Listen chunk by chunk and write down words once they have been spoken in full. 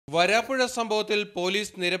വരാപ്പുഴ സംഭവത്തിൽ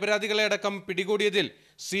പോലീസ് നിരപരാധികളെ അടക്കം പിടികൂടിയതിൽ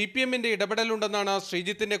CPMന്റെ ഇടപെടലുണ്ടെന്നാണ്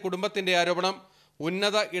ശ്രീജിത്തിന്റെ കുടുംബത്തിന്റെ ആരോപണം.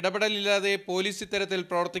 ഉന്നത ഇടപെടലില്ലാതെ പോലീസ് ഇത്തരത്തിൽ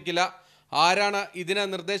പ്രവർത്തിക്കില്ല. ആരാണ് ഇതിന്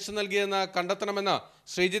നിർദ്ദേശം നൽകിയതെന്ന് കണ്ടെത്തണമെന്ന്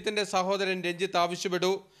ശ്രീജിത്തിന്റെ സഹോദരൻ രഞ്ജിത്ത്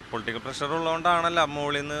ആവശ്യപ്പെട്ടു. പൊളിറ്റിക്കൽ പ്രഷർ ഉള്ളതുകൊണ്ടാണല്ലോ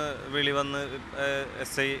മോളിൽ നിന്ന് വിളി വന്ന്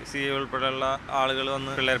SI CA ഉൾപ്പെടെയുള്ള ആളുകൾ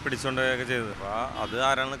വന്ന് പിള്ളേരെ പിടിച്ചുകൊണ്ടൊക്കെ ചെയ്തത്. അപ്പോൾ അത്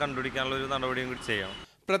ആരാണെന്ന് കണ്ടുപിടിക്കാനുള്ള ഒരു നടപടിയും കൂടി ചെയ്യണം.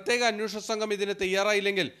 പ്രത്യേക അന്വേഷണ സംഘം ഇതിന്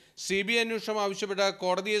തയ്യാറായില്ലെങ്കിൽ CBI അന്വേഷണം ആവശ്യപ്പെട്ട്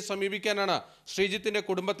കോടതിയെ സമീപിക്കാനാണ് ശ്രീജിത്തിന്റെ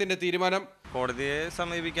കുടുംബത്തിന്റെ തീരുമാനം. കോടതിയെ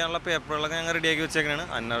സമീപിക്കാനുള്ള പേപ്പറുകളൊക്കെ ഞങ്ങൾ റെഡിയാക്കി വെച്ചേക്കാണ്.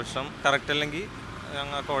 അന്വേഷണം കറക്റ്റ് അല്ലെങ്കിൽ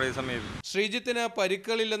ഞങ്ങൾ കോടതിയെ സമീപിക്കും. ശ്രീജിത്തിന്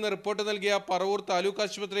പരിക്കുകളില്ലെന്ന് റിപ്പോർട്ട് നൽകിയ പറവൂർ താലൂക്ക്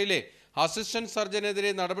ആശുപത്രിയിലെ അസിസ്റ്റന്റ്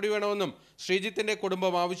സർജനെതിരെ നടപടി വേണമെന്നും ശ്രീജിത്തിന്റെ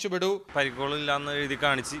കുടുംബം ആവശ്യപ്പെട്ടു. പരിക്കുകളില്ലാന്ന് എഴുതി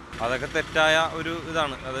കാണിച്ച് അതൊക്കെ തെറ്റായ ഒരു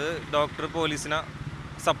ഇതാണ്. അത് ഡോക്ടർ പോലീസിനെ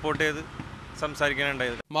സപ്പോർട്ട് ചെയ്ത്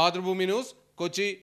സംസാരിക്കാനുണ്ടായത്. മാതൃഭൂമി ന്യൂസ്, കൊച്ചി.